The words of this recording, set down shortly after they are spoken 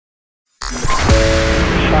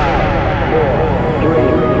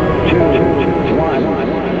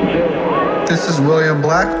this is William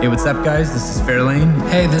Black. Hey, what's up, guys? This is Fairlane.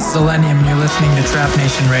 Hey, this is Millennium, and you're listening to Trap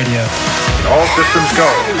Nation Radio. All systems go.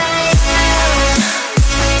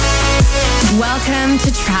 Welcome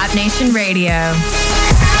to Trap Nation Radio.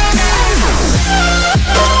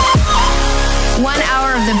 1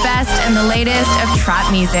 hour of the best and the latest of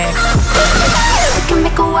trap music. We can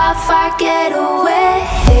make a wildfire get away.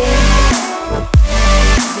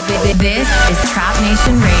 This is Trap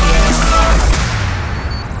Nation Radio.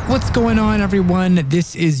 What's going on, everyone?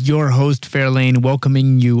 This is your host, Fairlane,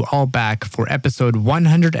 welcoming you all back for episode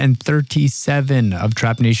 137 of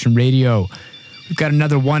Trap Nation Radio. We've got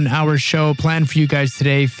another 1 hour show planned for you guys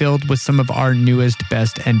today, filled with some of our newest,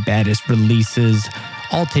 best, and baddest releases,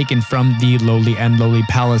 all taken from the Lowly and Lowly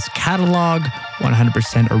Palace catalog.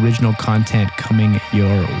 100% original content coming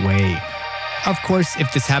your way. Of course,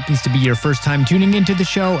 if this happens to be your first time tuning into the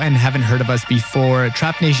show and haven't heard of us before,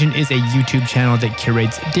 Trap Nation is a YouTube channel that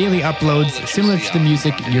curates daily uploads similar to the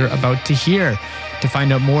music you're about to hear. To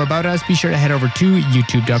find out more about us, be sure to head over to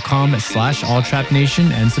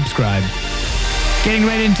youtube.com/alltrapnation and subscribe. Getting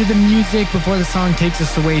right into the music before the song takes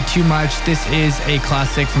us away too much, this is a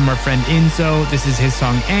classic from our friend INZO. This is his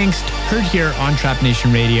song Angst, heard here on Trap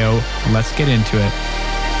Nation Radio. Let's get into it.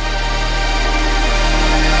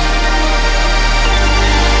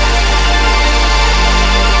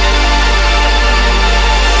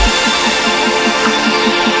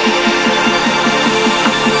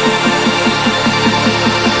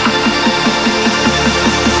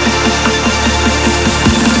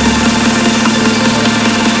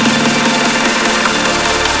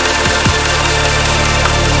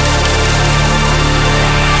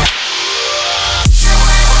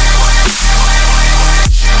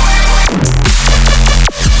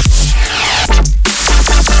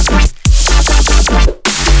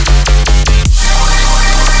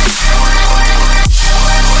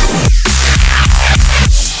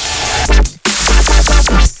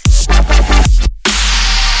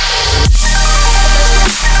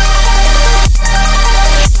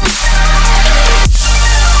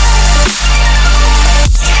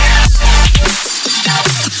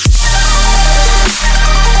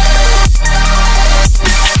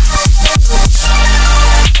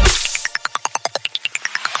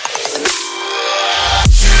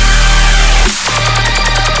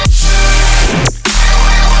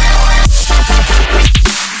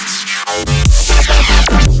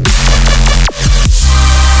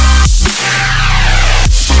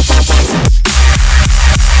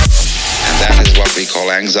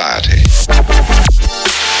 Anxiety.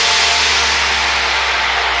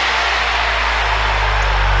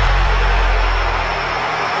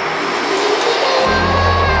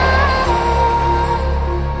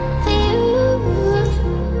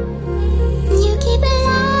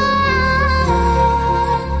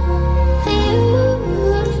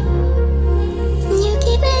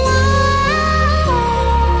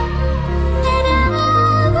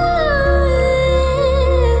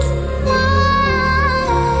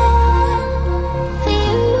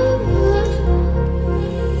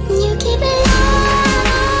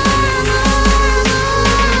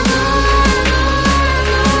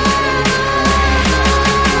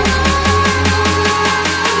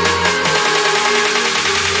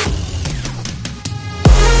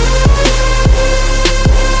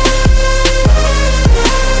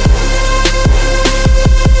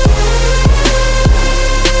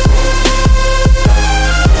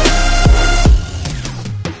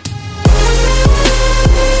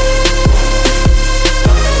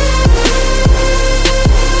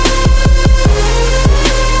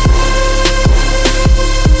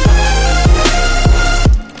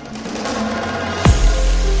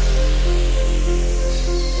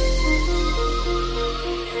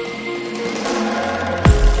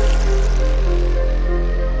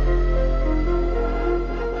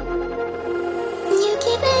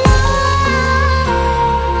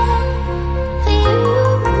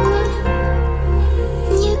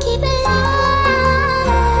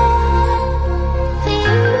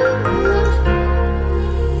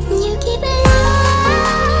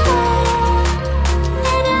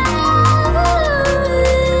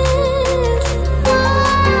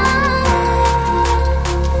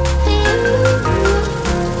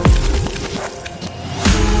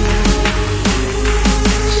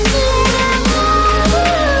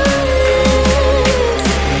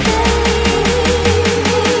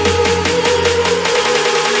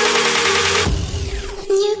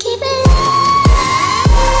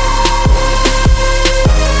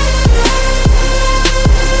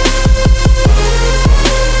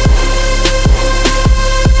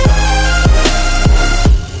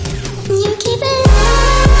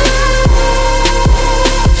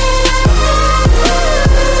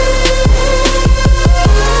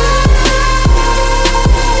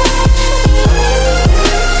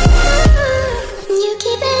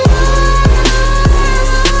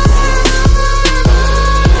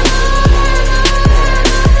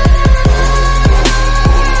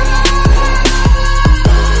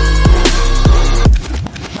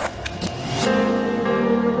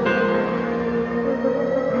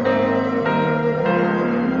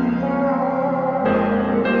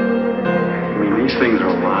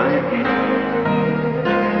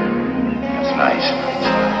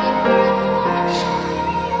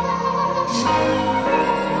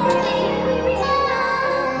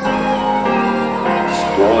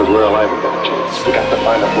 We got to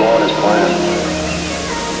find a flaw in his plan.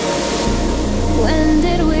 When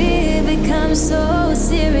did we become so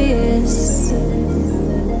serious?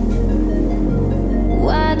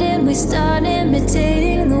 Why did we start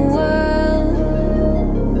imitating the world?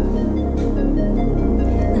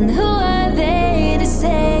 And who are they to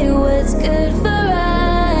say what's good for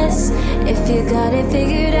us? If you got it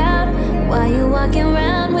figured out, why you walking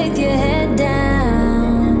around with your head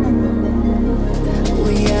down?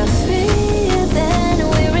 We are freer than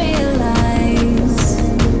we realize.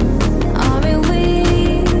 Aren't we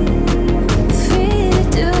free to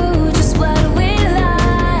do just what we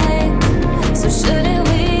like? So shouldn't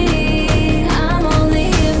we? I'm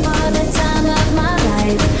only here for the time of my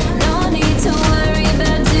life. No need to worry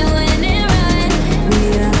about doing it right. We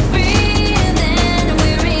are freer than we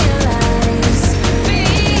realize.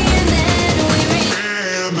 Freer than we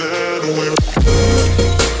realize.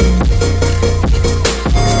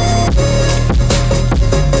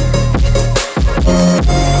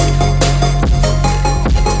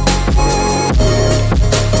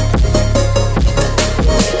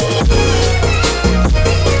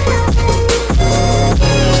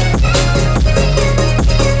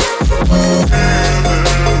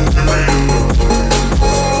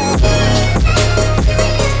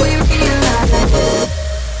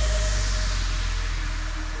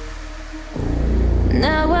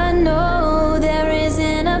 Now I know there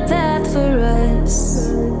isn't a path for us.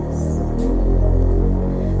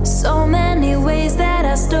 So many ways that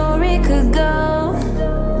our story could go.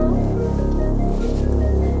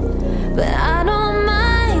 But I don't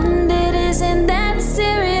mind, it isn't that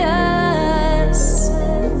serious.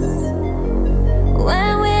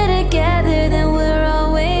 When we're together, then we're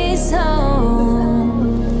always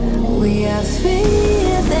home. We are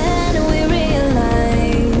freer than we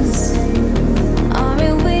realize.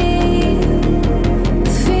 Aren't we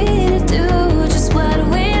free to do just what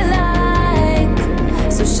we like?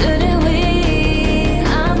 So shouldn't we?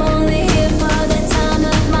 I'm only here for the time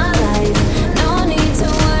of my life. No need to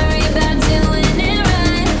worry about doing it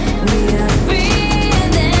right. We are freer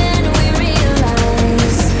than we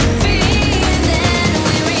realize. Freer than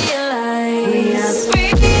we realize. We are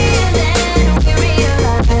freer than we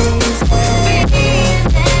realize. Freer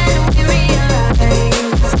than we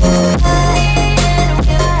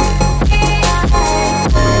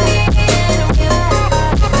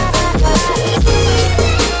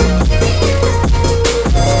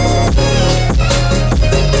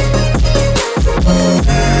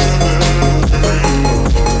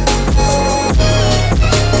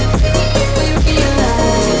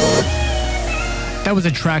That was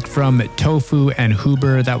a track from tofû and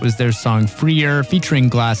Hoober. That was their song Freer featuring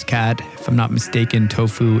glasscat. If I'm not mistaken,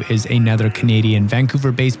 tofû is another Canadian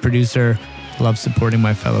Vancouver-based producer. Love supporting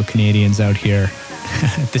my fellow Canadians out here.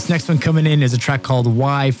 This next one coming in is a track called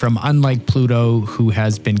Why from Unlike Pluto, who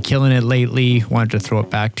has been killing it lately. Wanted to throw it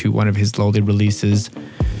back to one of his lowly releases.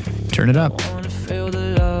 Turn it up. I wanna feel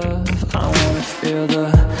the love, I wanna feel the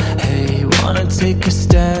hate, wanna take a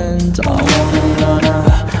stand, I wanna run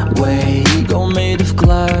away, ego made of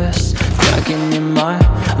glass, cracking in my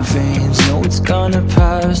veins, know it's gonna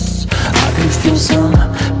pass, I can feel some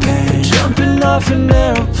pain, jumping off an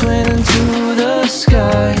airplane into the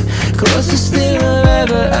sky, closest thing I've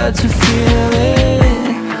ever had to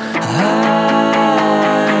feeling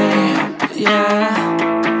high, yeah.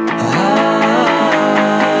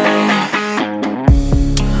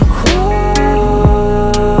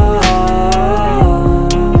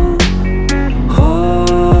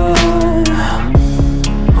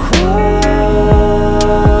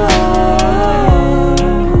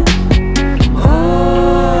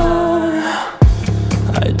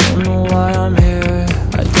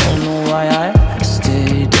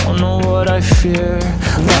 Fear,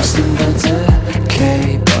 lost in the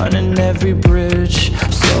decay, burning every bridge,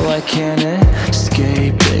 so I can't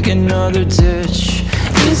escape, dig another ditch,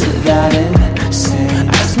 is it that insane?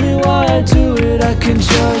 Ask me why I do it, I can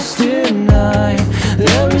just deny,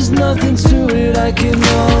 there is nothing to it, I can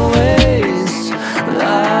always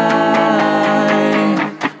lie,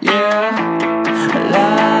 yeah,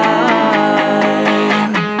 lie.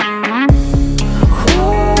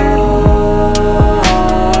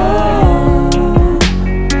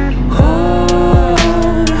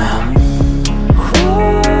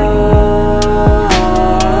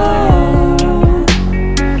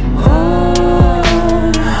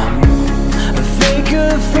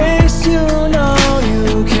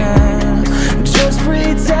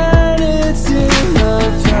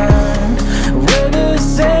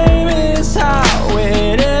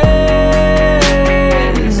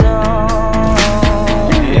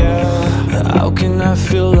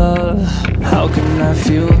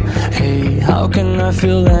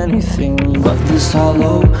 feel anything but this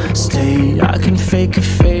hollow state. I can fake a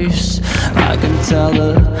face, I can tell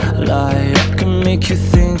a lie, I can make you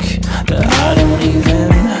think that I don't even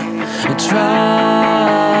try.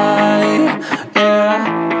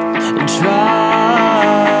 Yeah, try.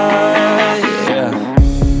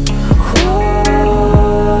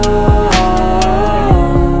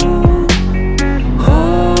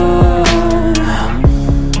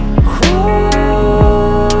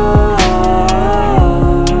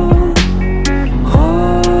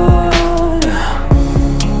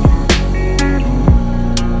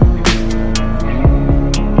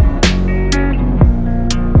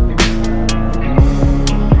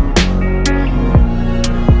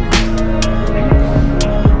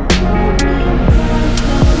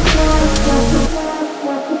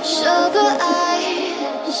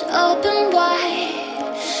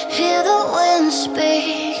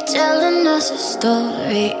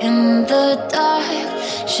 Story in the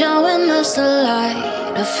dark, showing us the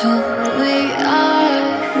light of who we are.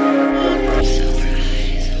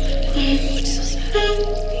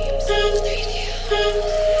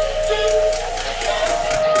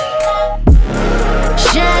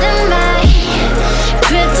 Shatter my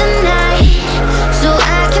kryptonite, so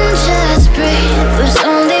I can just breathe. Was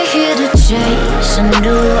only here to chase a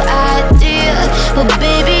new idea, but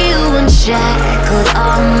baby you unshackled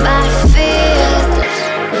all my fears.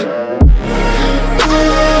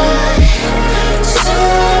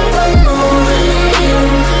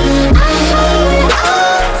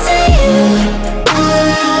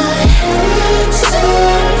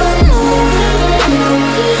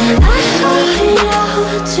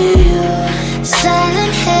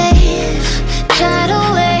 Silent haze, tidal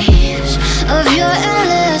waves of your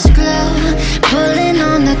endless glow, pulling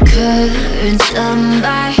on the currents of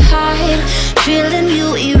my heart, feeling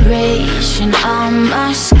you erasing all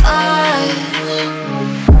my scars.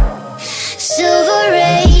 Silver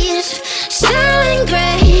rays, sterling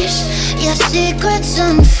grace, your secrets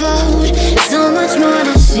unfold. So much more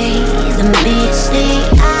to see than meets the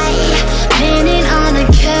eye, painting on a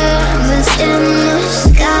canvas in the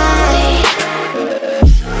sky.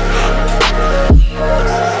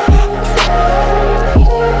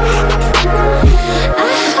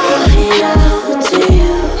 I hold it out to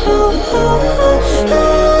you.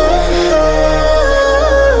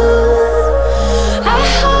 I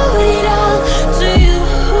hold it out to you.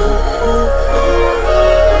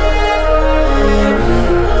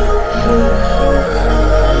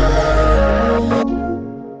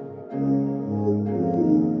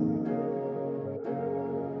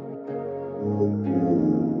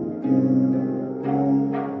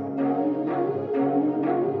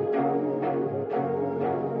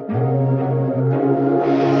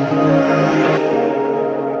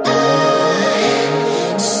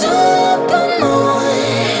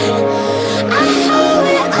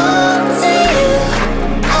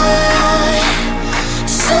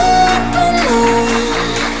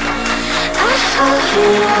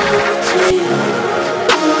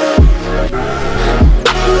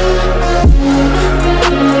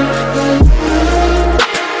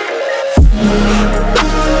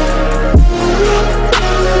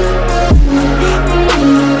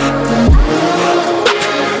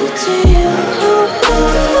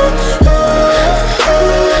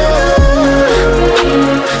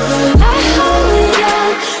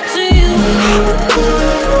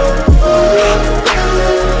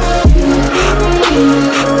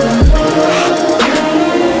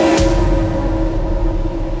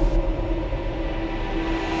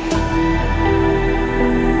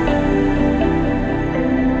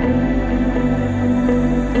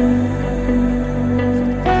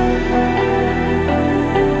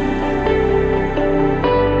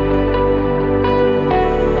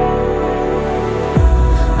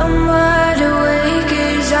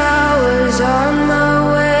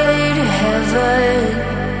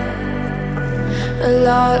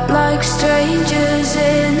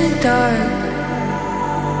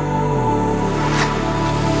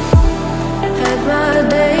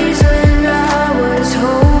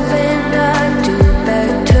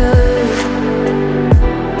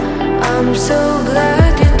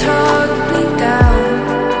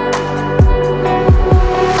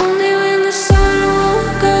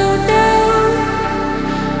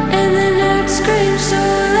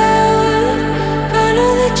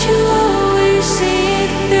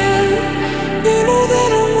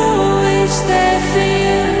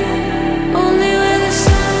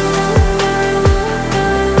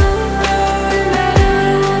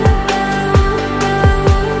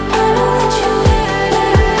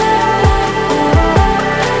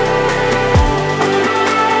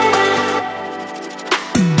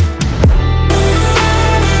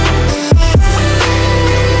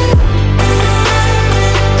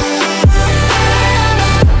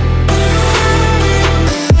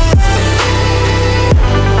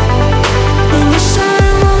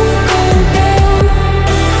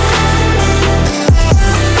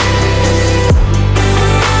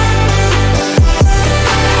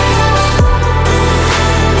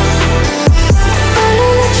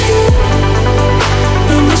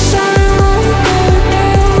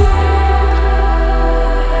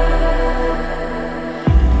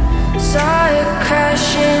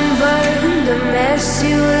 crash and burn, the mess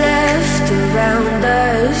you left around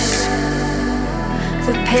us.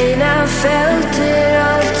 The pain I felt, it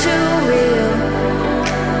all too real.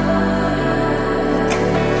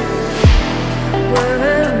 We're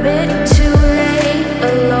a bit too late,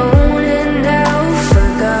 alone and now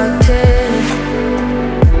forgotten.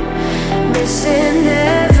 Missing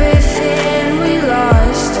everything we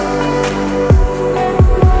lost.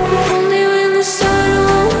 Only when the sun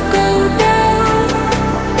won't go down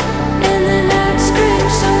and the night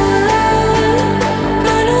screams so loud,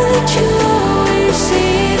 I know that you always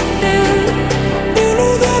see it through. You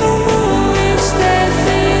know that I'm always there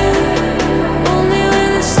for you. Only when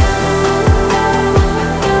the sun won't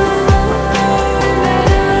go down and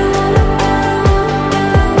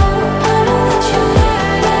I know that you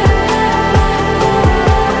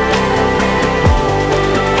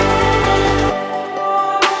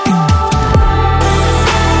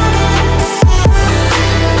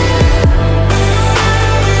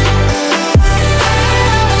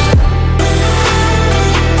when the sun won't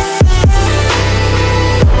go down.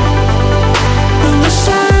 When the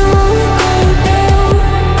sun won't go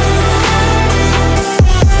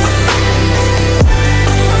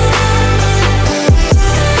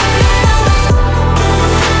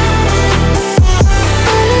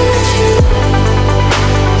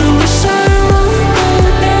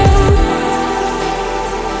down.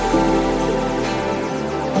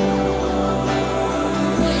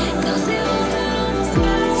 Cause it won't on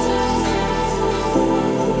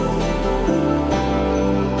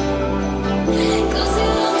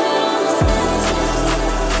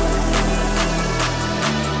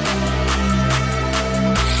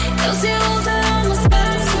the skies. Cause it won't on the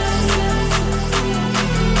skies.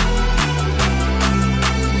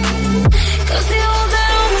 Cause it won't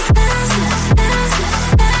on the skies. Cause it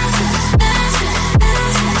won't on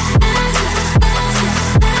the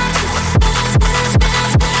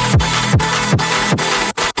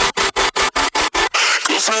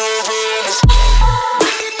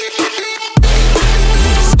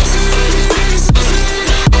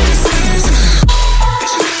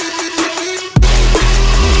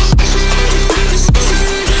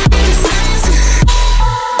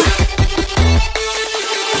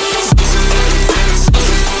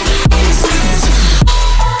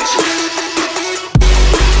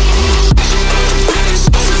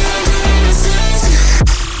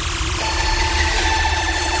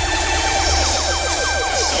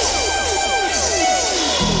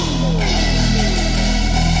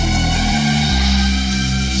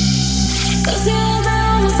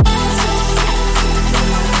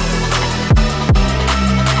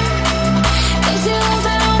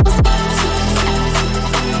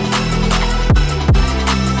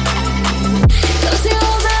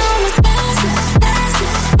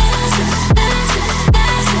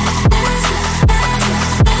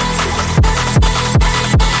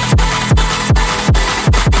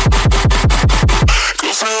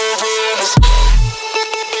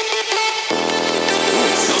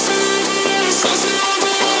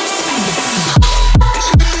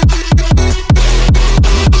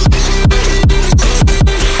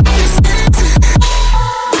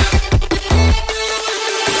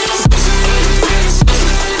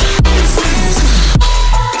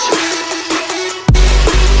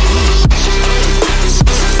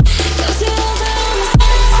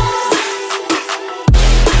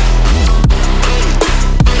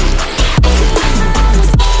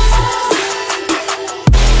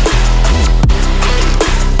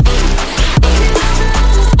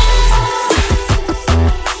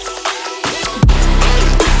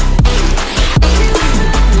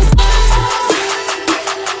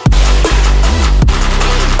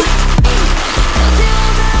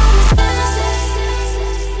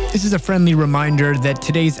This is a friendly reminder that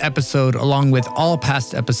today's episode, along with all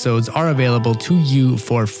past episodes, are available to you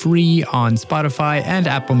for free on Spotify and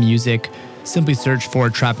Apple Music. Simply search for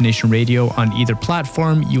Trap Nation Radio on either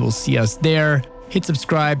platform. You will see us there. Hit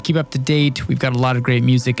subscribe, keep up to date. We've got a lot of great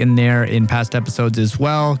music in there in past episodes as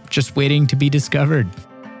well, just waiting to be discovered.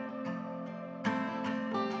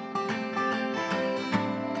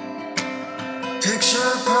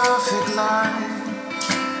 Picture perfect life,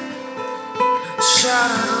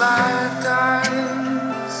 shattered like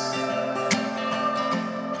ice.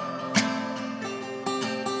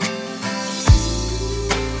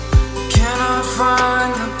 Cannot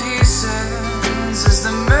find the pieces as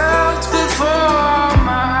they melt before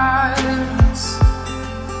my eyes.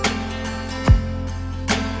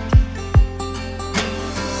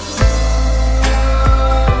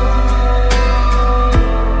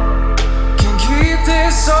 Can keep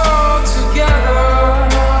this all together.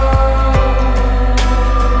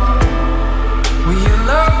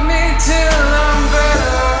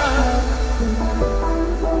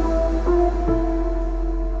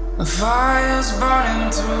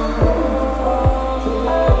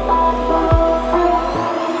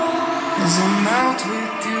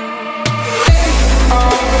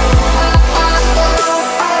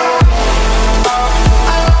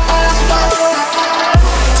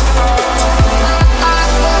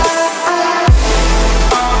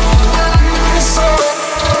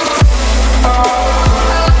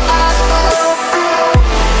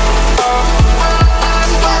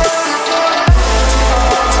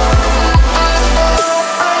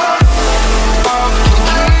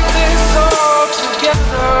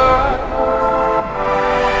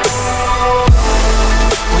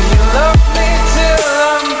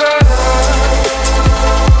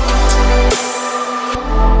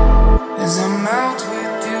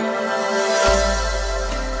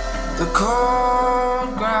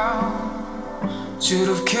 should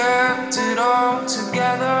have kept it all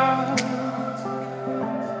together.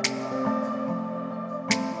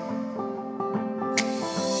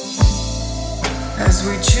 As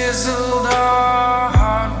we chiseled our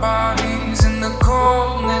hard bodies in the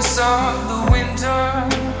coldness of the winter,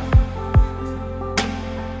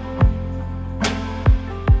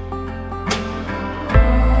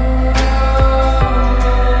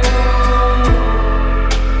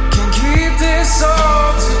 can keep this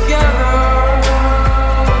all together.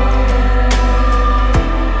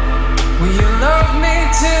 Will you love me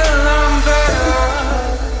till I'm better?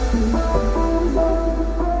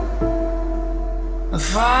 The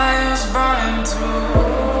fire's burning through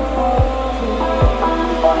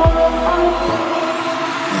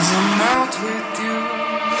as I melt with you.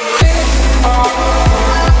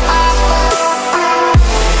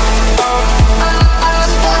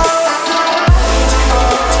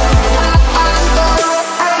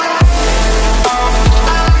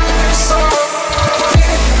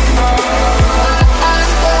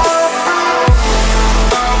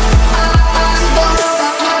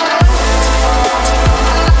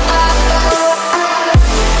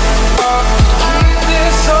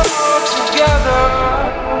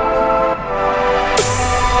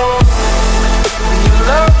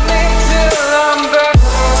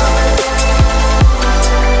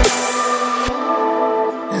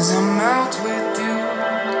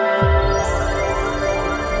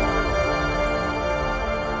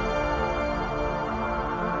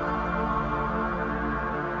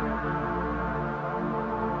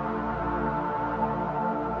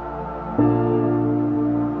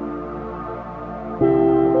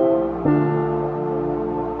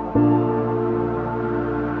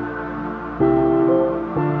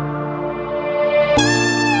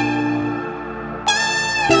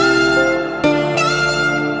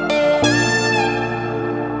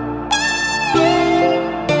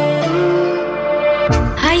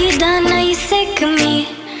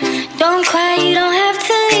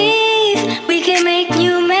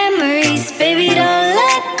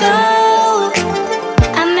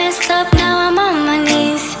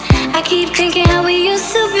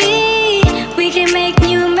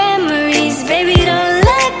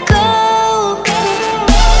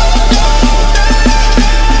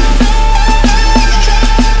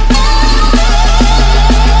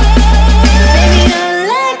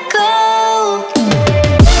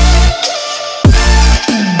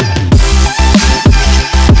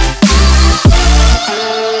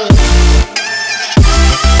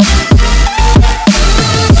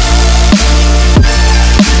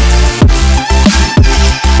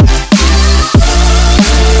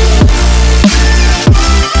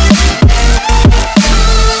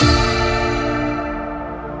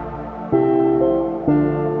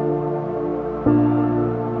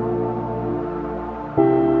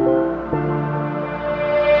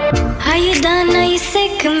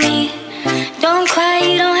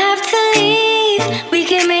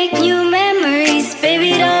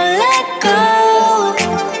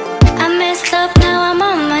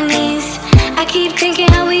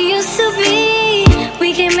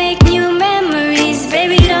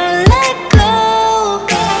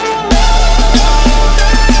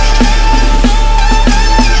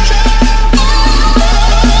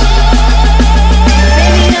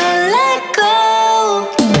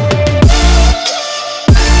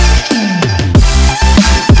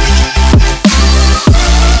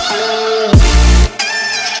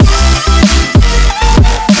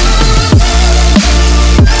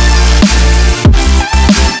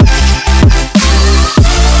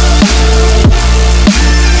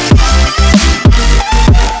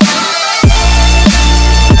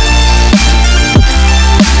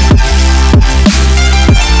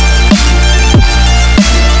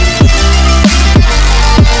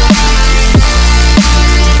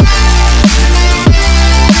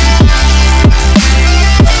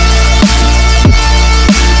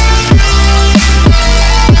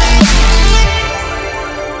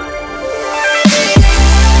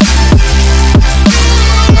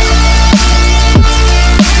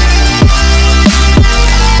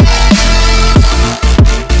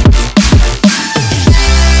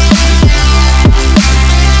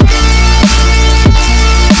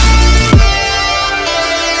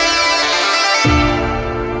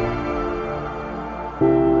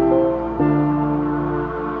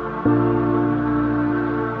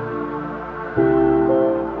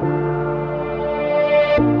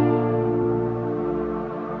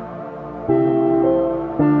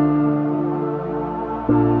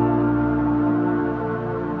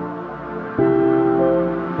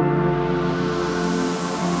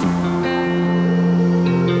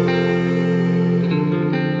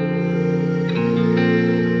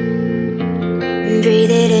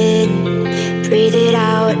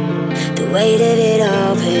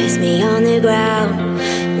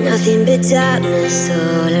 darkness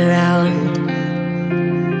all around.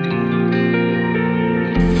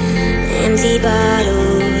 Empty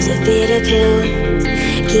bottles of bitter pills,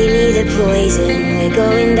 give me the poison, we're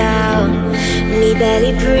going down. Me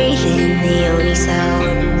barely breathing, the only sound.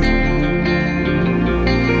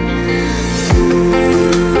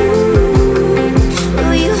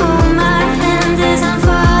 Will you hold my hand as I'm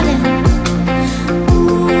falling?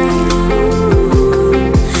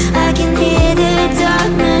 I can hear the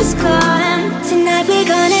darkness calling. Tonight we're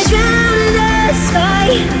gonna drown the sky.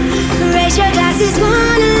 Raise your glasses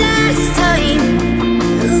one last time.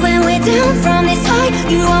 When we're down from this high,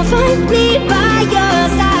 you won't find me by your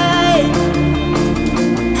side.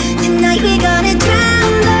 Tonight we're gonna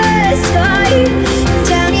drown the sky,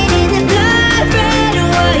 drown it in the blood red and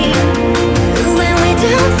white. When we're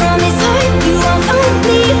down from this high, you won't find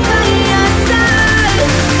me by your side.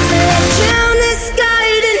 So let's drown the sky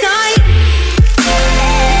tonight.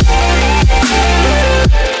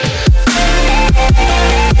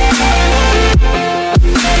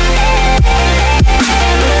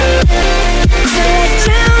 So let's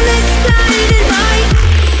drown the sky tonight.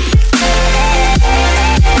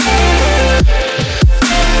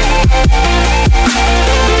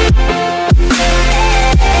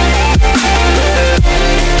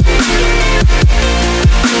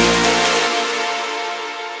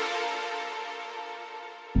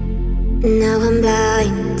 Now I'm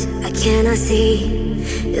blind, I cannot see.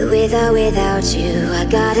 With or without you, I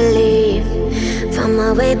gotta leave. Find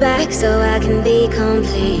my way back so I can be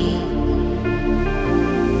complete.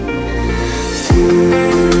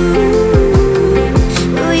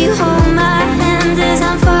 Will you hold my hand as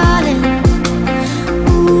I'm falling?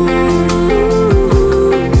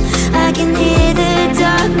 I can hear the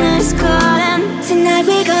darkness calling. Tonight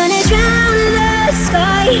we're gonna drown the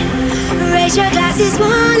sky. Raise your glasses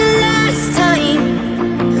one last time.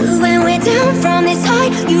 When we're down from this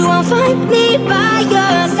high, you won't find me by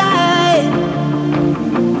your side.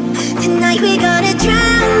 Tonight we're gonna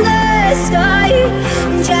drown the sky,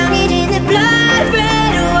 drown it in the blood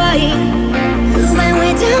red and white. When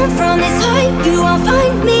we're down from this high, you won't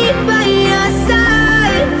find me by your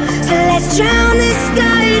side. So let's drown the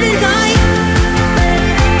sky tonight.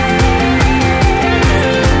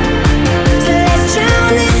 So let's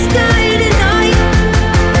drown the sky tonight.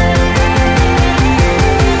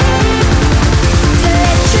 So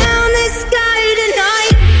let's drown the sky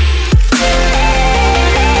tonight.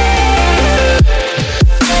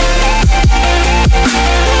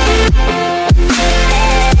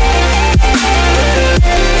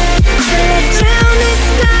 So let's drown the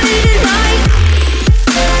sky.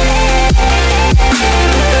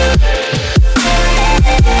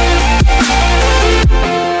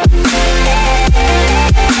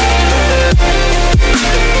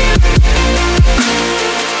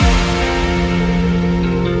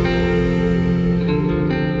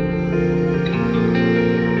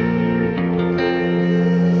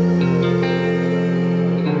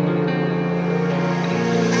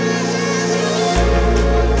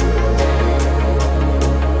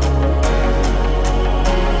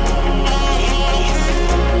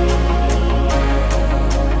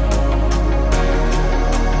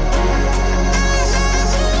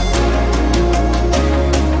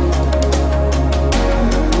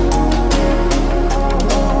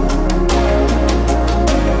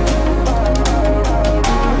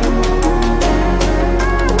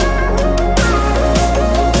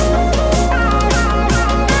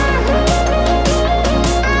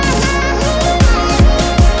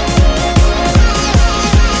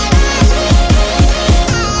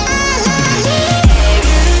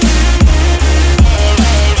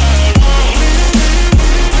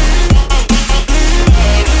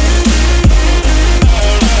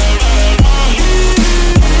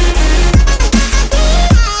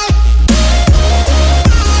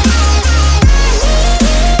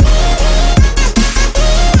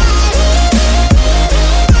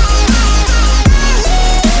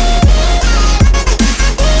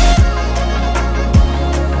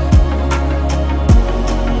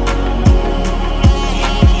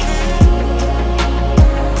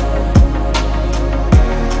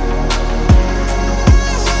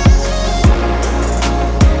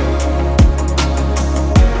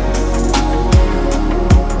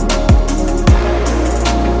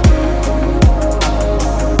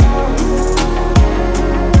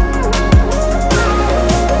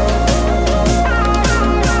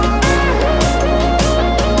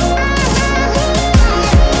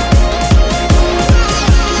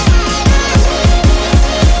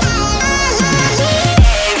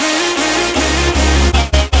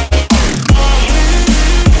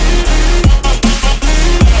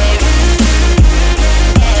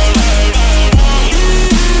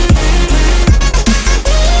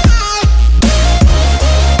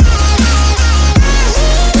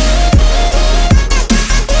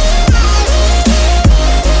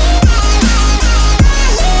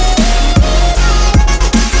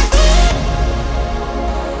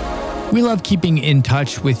 We love keeping in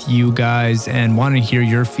touch with you guys and want to hear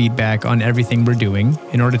your feedback on everything we're doing.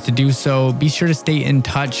 In order to do so, be sure to stay in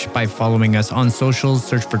touch by following us on socials.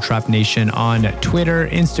 Search for Trap Nation on Twitter,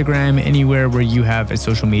 Instagram, anywhere where you have a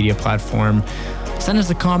social media platform. Send us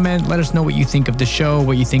a comment. Let us know what you think of the show,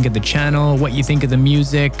 what you think of the channel, what you think of the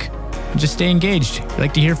music. And just stay engaged. We'd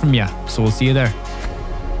like to hear from you. So we'll see you there.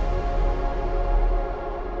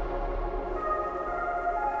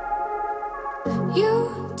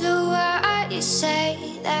 You do what you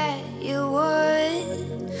say that you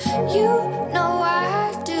would. You know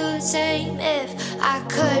I'd do the same if I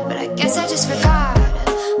could, but I guess I just forgot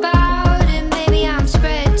about it. Maybe I'm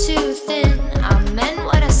spread too thin. I meant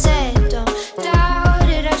what I said, don't doubt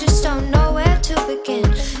it. I just don't know where to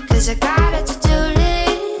begin, 'cause I got a to-do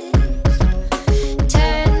list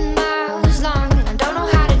 10 miles long, and I don't know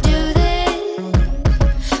how to do this,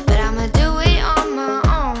 but I'ma do it on my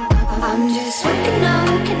own. I'm just working on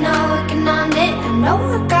it. I know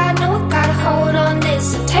I got a hold on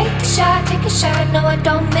this. So take a shot, no I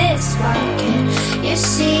don't miss. Why can't you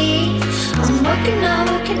see? I'm working on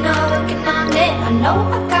it. I know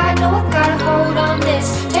I got a hold on this.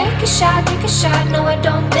 Take a shot, no I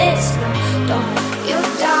don't miss. No, don't you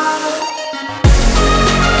doubt.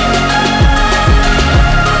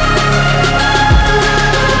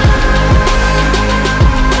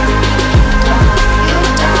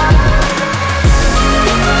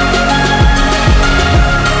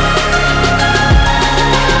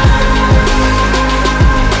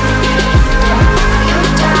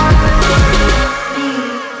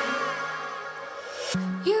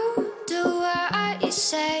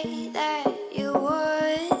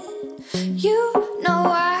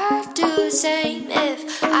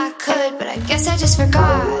 I just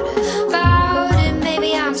forgot about it.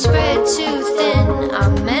 Maybe I'm spread too thin. I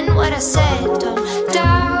meant what I said, don't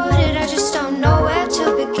doubt it. I just don't know where to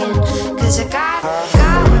begin, 'cause I got what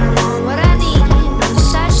I want, what I need, no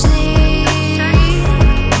such thing.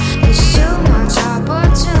 It's too much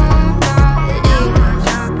opportunity.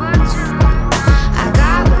 I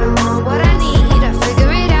got what I want, what I need, I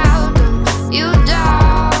figure it out. Don't you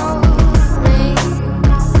doubt me?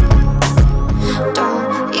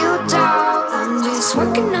 Don't you doubt?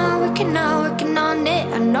 Working on it.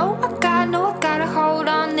 I know I got a hold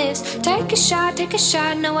on this. Take a shot,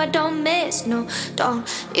 no I don't miss. No, don't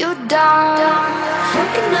you doubt.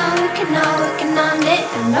 Working on it.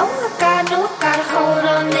 I know I got a hold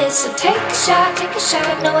on this. So take a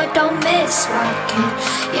shot, no I don't miss. Why can't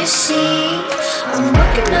you see? I'm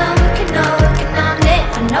working on it.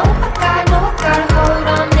 I know I got a hold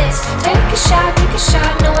on this. Take a shot,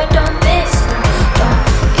 no I don't miss. No, don't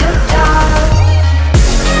you doubt.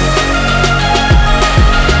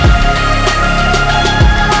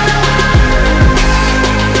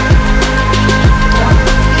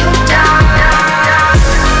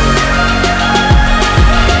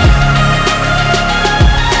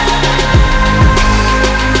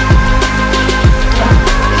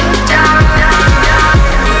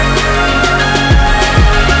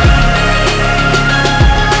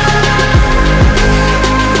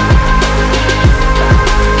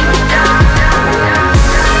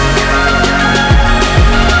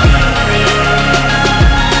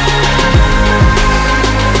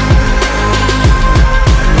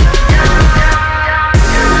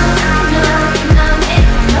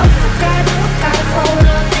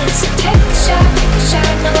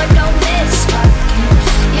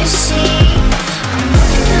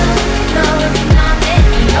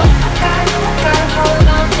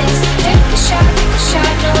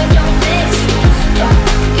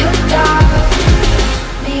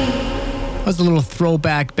 A little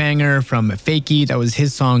throwback banger from Feki. That was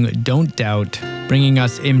his song Don't Doubt, bringing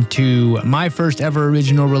us into my first ever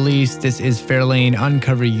original release. This is Fairlane,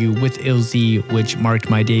 Uncover You with Ilsey, which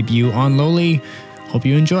marked my debut on Lowly. Hope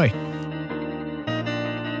you enjoy.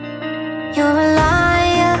 You're a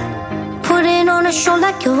liar, putting on a show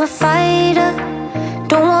like you're a fighter.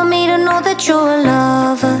 Don't want me to know that you're a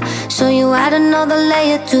lover, so you add another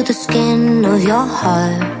layer to the skin of your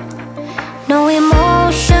heart. No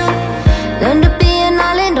emotion, learn to be an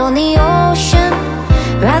island on the ocean.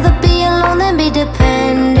 Rather be alone than be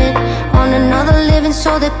dependent on another living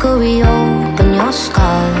soul that could reopen your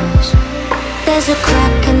scars. There's a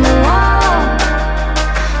crack in the wall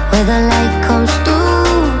where the light comes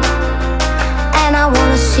through, and I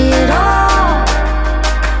wanna see it all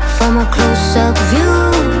from a close-up view.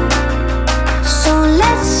 So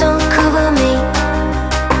let's uncover me,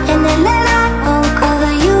 and then let I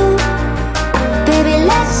uncover you. Baby,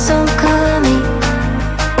 let's uncover me,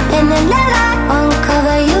 and then let I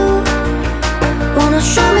uncover you. Wanna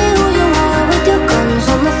show me who you are with your guns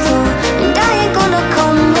on the floor.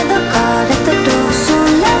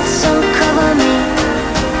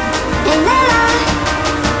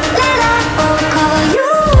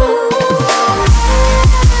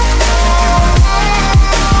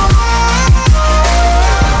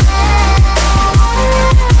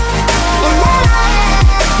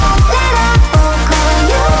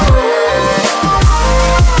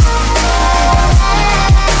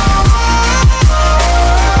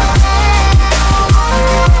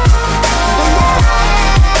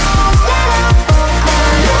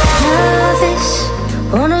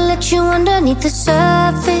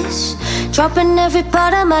 dropping every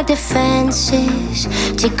part of my defenses.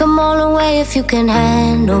 Take them all away if you can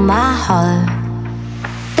handle my heart.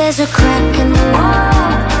 There's a crack in the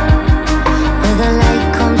wall where the light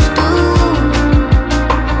comes through,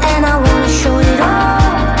 and I wanna show it all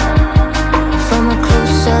from a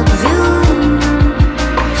close-up view.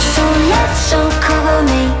 So let's uncover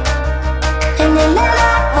me, and then let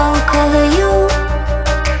I uncover you.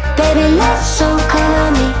 Baby, let's uncover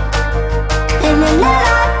me, and then let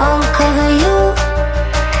I uncover you.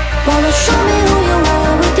 Wanna show me who you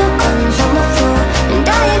are with your guns on the floor, and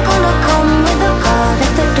I ain't gonna come with a guard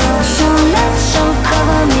at the door. So let's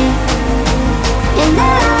uncover me, and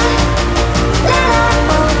let I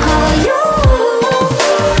uncover you.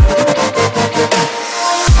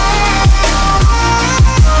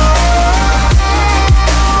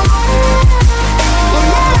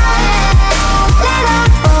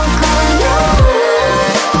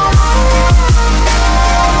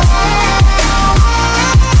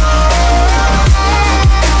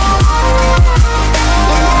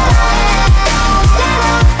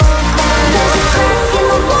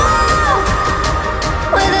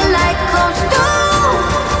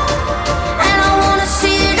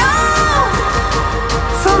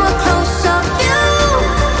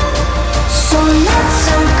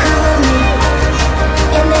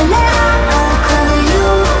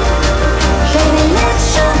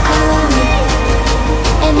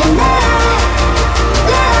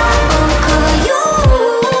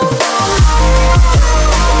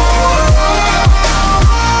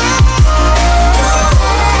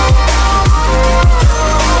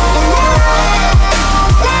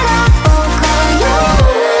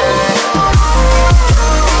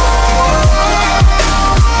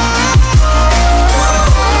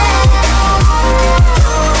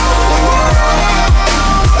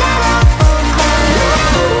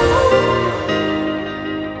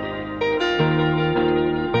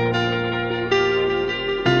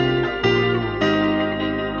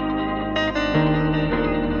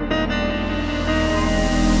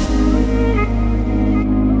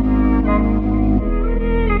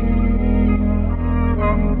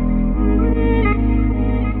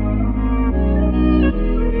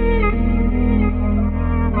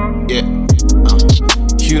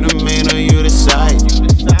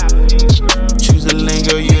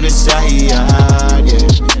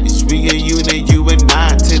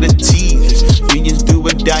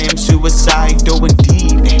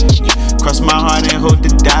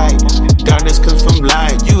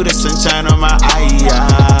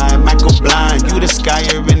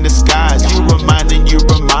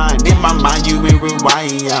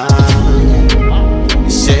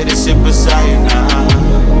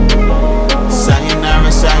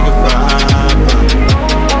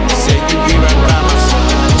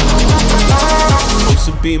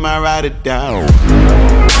 Down.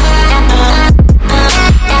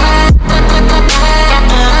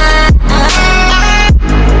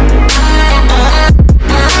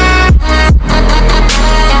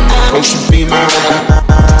 You should be my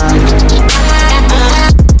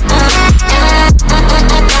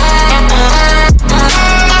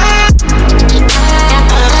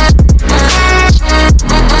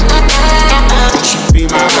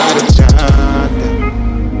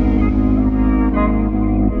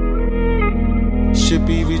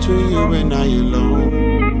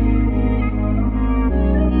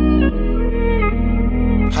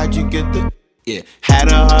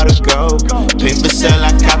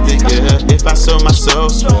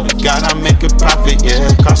God, I make a profit,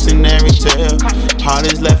 yeah. Cautionary tale.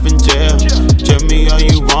 Heart is left in jail. Tell me all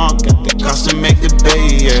you want. Got the cost to make the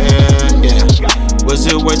pay, yeah. Was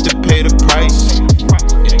it worth to pay the price?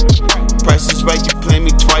 Price is right, you play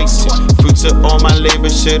me twice. Fruits of all my labor,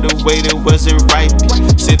 should've waited, wasn't right.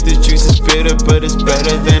 Said the juice is bitter, but it's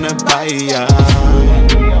better than a bite, yeah.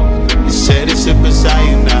 You said it's a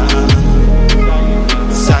sayonara.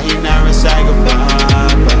 Sayonara, say goodbye.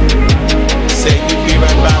 Say you be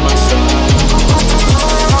right by my side.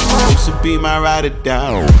 Used to be my ride or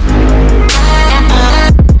die.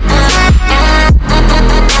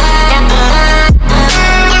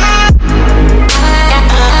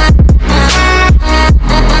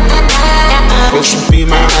 Used to be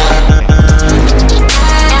my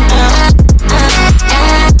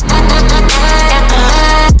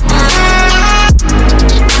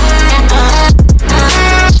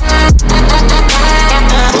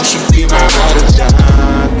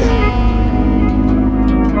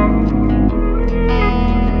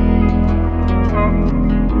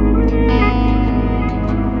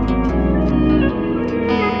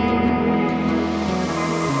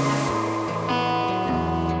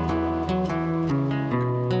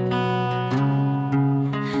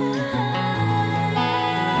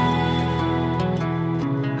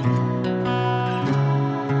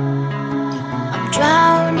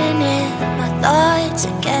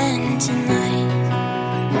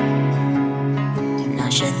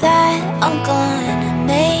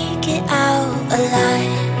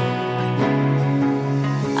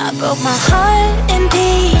Broke my heart in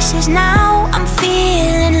pieces, now I'm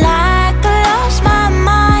feeling like I lost my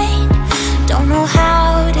mind. Don't know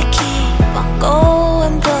how to keep on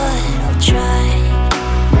going, but I'll try.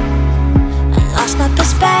 I lost my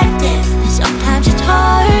perspective, sometimes it's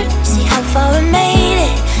hard to see how far I made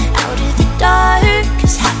it out of the dark.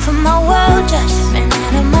 Cause half of my world just ran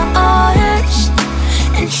out of my arms,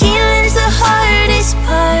 and healing's the hardest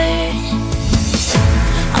part.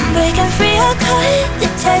 I'm breaking free, I cut the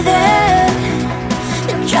tether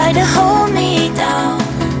that tried to hold me down.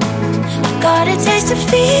 I got a taste of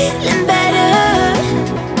feeling better,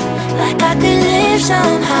 like I could live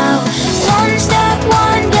somehow. One step,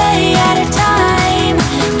 one day at a time,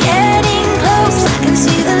 getting close, I can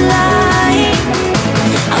see the light.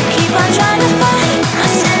 I'll keep on trying to find my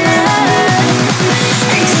center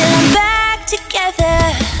until I'm back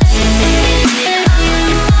together.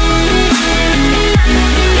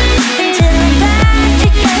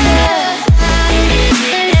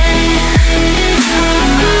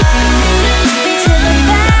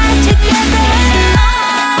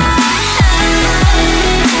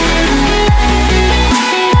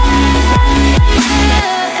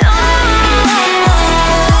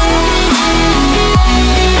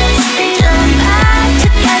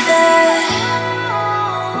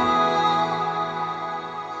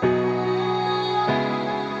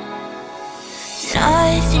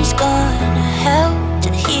 Nothing's gonna help to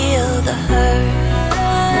heal the hurt,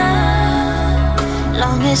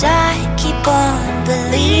 long as I keep on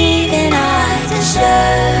believing I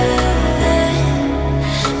deserve it.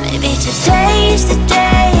 Maybe today's the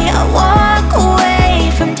day I walk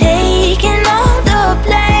away from taking all the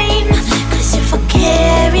blame. Cause if I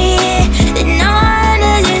carry it, then none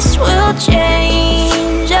of this will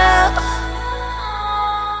change. Oh,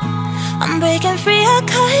 I'm breaking free, I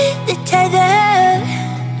cut the tether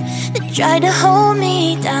that tried to hold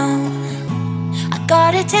me down. I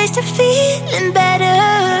got a taste of feeling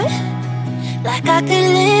better, like I could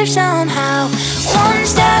live somehow. One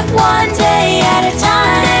step, one day at a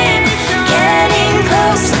time, getting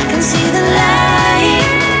close, I can see the light.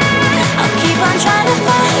 I'll keep on trying to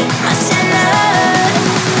find my center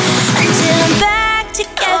until I'm back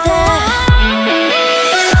together.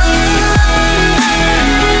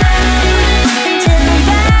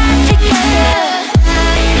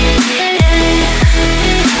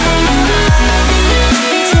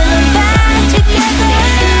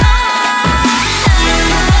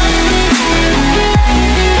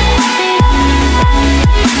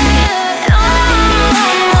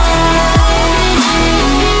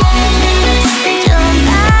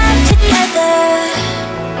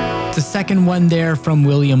 Second one there from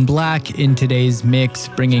William Black in today's mix,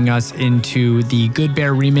 bringing us into the Good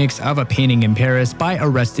Bear remix of A Painting in Paris by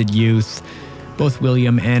Arrested Youth. Both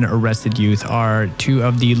William and Arrested Youth are two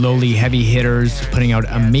of the lowly heavy hitters putting out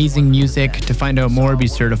amazing music. To find out more, be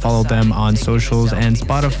sure to follow them on socials and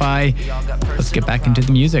Spotify. Let's get back into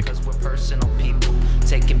the music.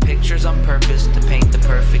 Taking pictures on purpose to paint the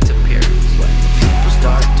perfect appearance. When people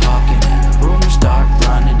start talking and the rumors start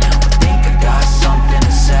running, I think I got something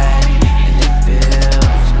to say, and it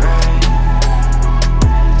feels great.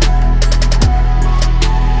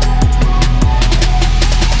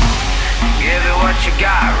 Give it what you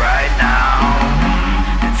got right now,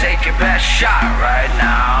 and take your best shot right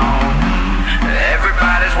now.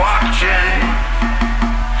 Everybody's watching,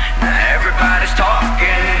 everybody's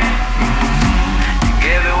talking.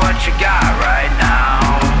 Give it what you got right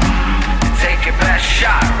now, and take your best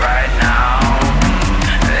shot right now.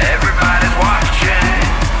 Everybody's watching,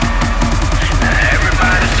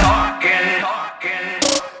 everybody's talking.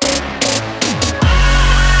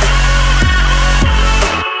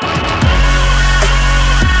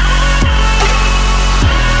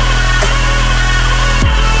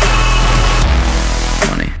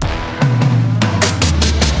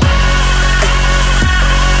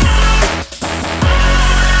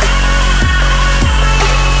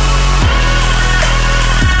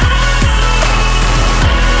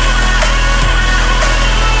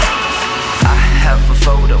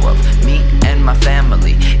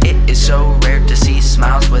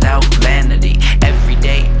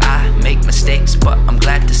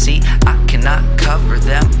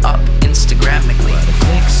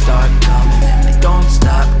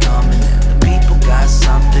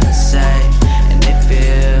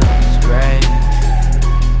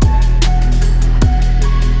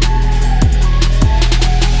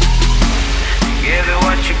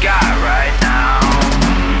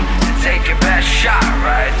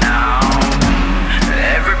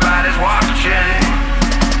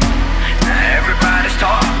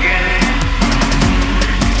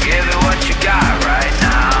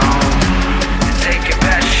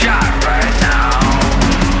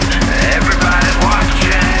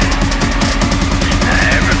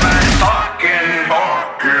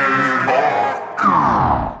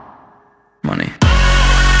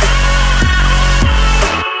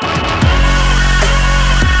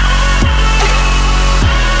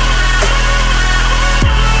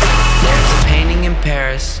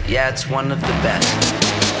 that's one of the best.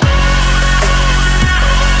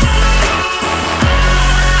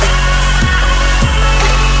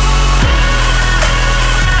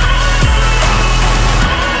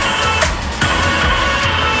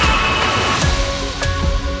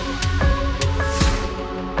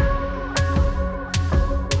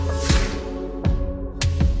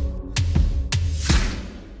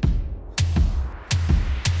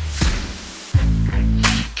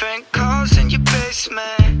 Prank calls in your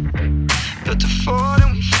basement. Built a fort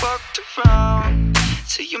and we fucked around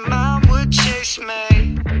till your mom would chase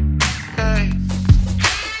me. Hey.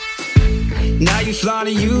 Now you fly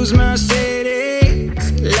to use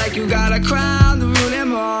Mercedes like you got a crown to rule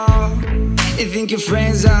them all. You think your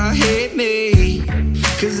friends all hate me,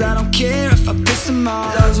 cause I don't care if I piss them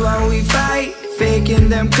off. That's why we fight, faking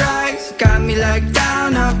them cries. Got me like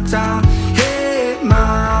down, uptown. Hey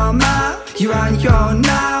mama, you on your own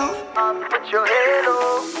now. Put your head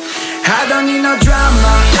up. I don't need no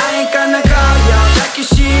drama, I ain't gonna call ya. Pack your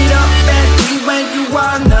shit up and leave when you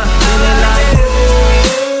wanna. Feeling like ooh,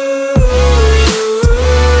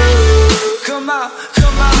 come on,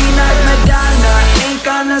 come on. Me like Madonna, ain't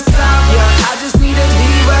gonna stop ya. I just need to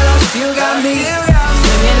leave, but I still got me.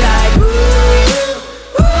 Singing like ooh,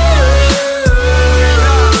 ooh.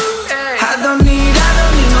 I don't need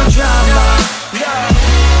no drama.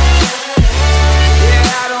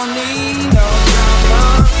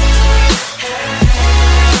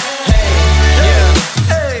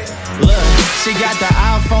 She got the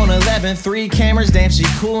iPhone 11, 3 cameras, damn she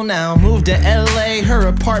cool now. Moved to LA, her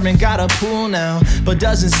apartment got a pool now. But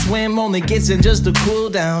doesn't swim, only gets in just to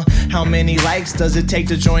cool down. How many likes does it take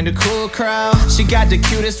to join the cool crowd? She got the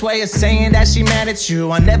cutest way of saying that she mad at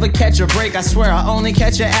you. I never catch a break, I swear I only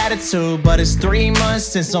catch your attitude. But it's 3 months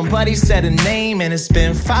since somebody said a name, and it's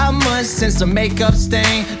been 5 months since the makeup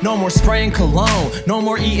stain. No more spraying cologne, no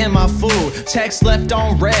more eating my food. Text left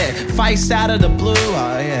on red, fights out of the blue,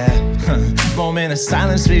 oh yeah. Moment of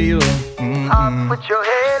silence for you. Put your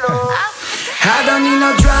head up. I don't need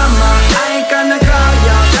no drama, I ain't gonna call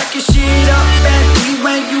ya. Pack your shit up and leave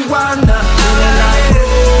when you wanna. Feeling like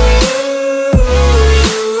ooh,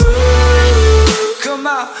 come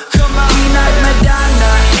on, come on. Me like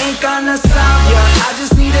Madonna, ain't gonna stop ya. I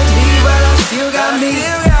just need to leave, but I still got me.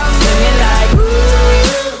 Singing like ooh,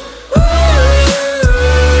 ooh.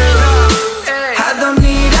 I don't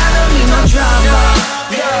need no drama.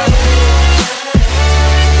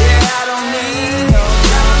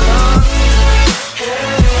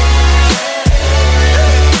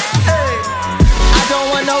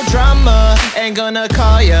 Ain't gonna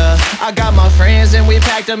call ya. I got my friends and we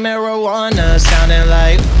packed the marijuana. Sounding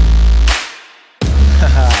like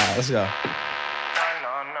let's go.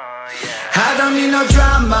 I don't need no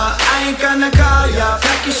drama, I ain't gonna call ya.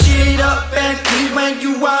 Pack your shit up and leave when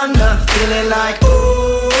you wanna. Feeling like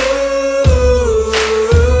ooh,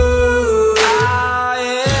 ah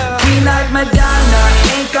yeah. Queen like Madonna,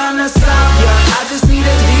 ain't gonna stop ya. I just need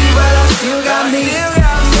to leave, but I still got me.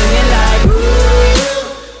 Singing like ooh.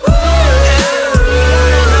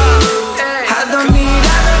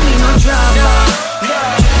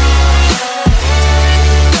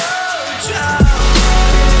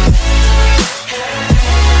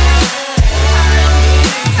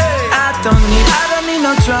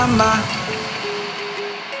 Drama.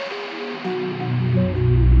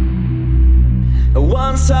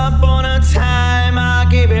 Once upon a time I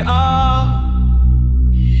gave it all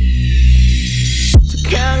to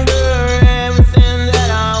conquer everything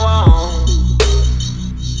that I want.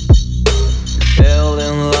 Fell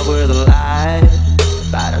in love with life,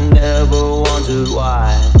 but I never wondered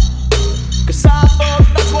why. Cause I thought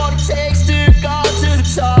that's what it takes to go to the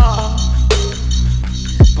top.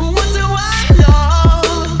 But what do I know?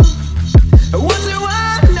 What do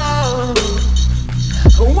I know?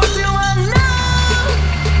 What do I know?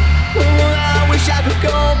 I wish I could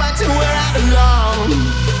go back to where I belong.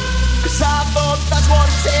 Cause I thought that's what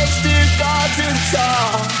it takes to go to the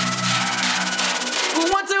top.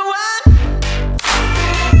 What do I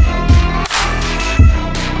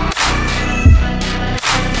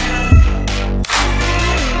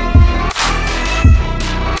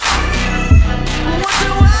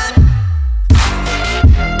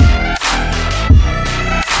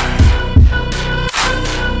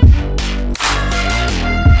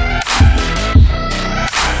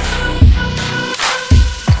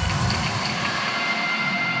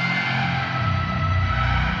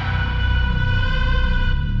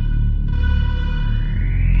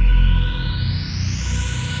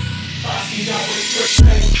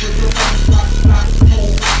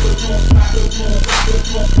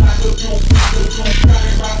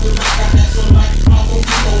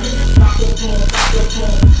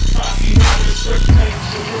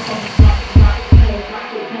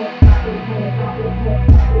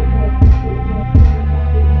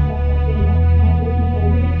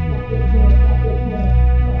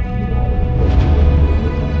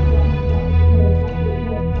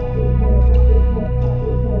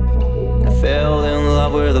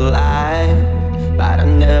love with a lie, but I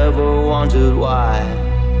never wondered why.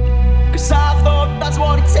 Cause I thought that's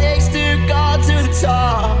what it takes to go to the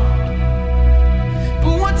top.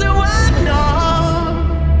 But what do I know?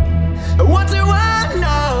 What do I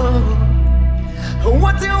know?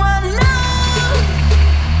 What do I know?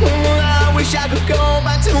 I wish I could go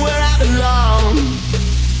back to where I belong.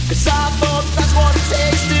 Cause I thought that's what it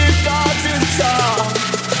takes to go to the top.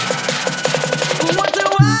 What do I know?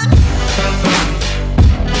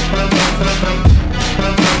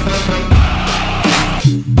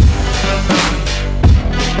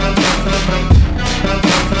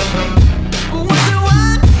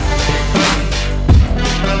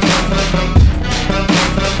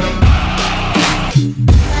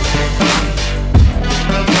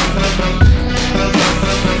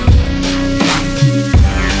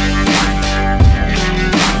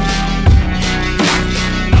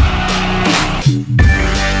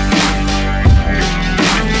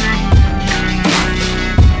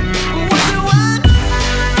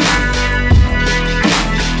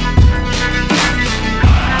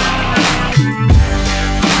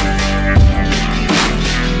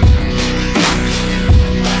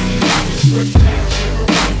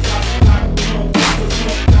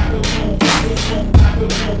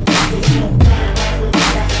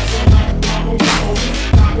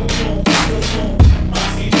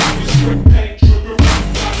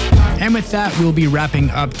 That we'll be wrapping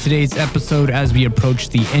up today's episode as we approach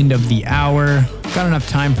the end of the hour. Got enough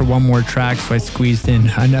time for one more track, so I squeezed in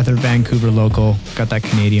another Vancouver local. Got that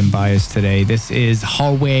Canadian bias today. This is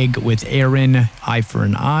Hahlweg with AERYN, Eye for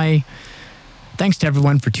an Eye. Thanks to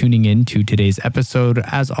everyone for tuning in to today's episode.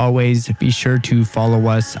 As always, be sure to follow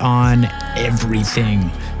us on everything.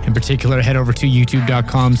 In particular, head over to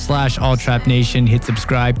youtube.com/alltrapnation. Hit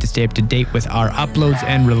subscribe to stay up to date with our uploads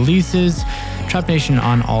and releases. Trap Nation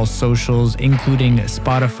on all socials, including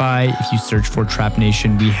Spotify. If you search for Trap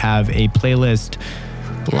Nation, we have a playlist.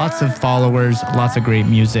 Lots of followers, lots of great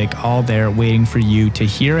music, all there waiting for you to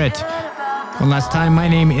hear it. One last time, my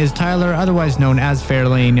name is Tyler, otherwise known as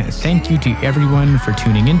Fairlane. Thank you to everyone for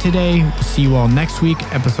tuning in today. We'll see you all next week,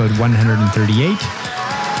 episode 138.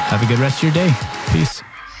 Have a good rest of your day. Peace.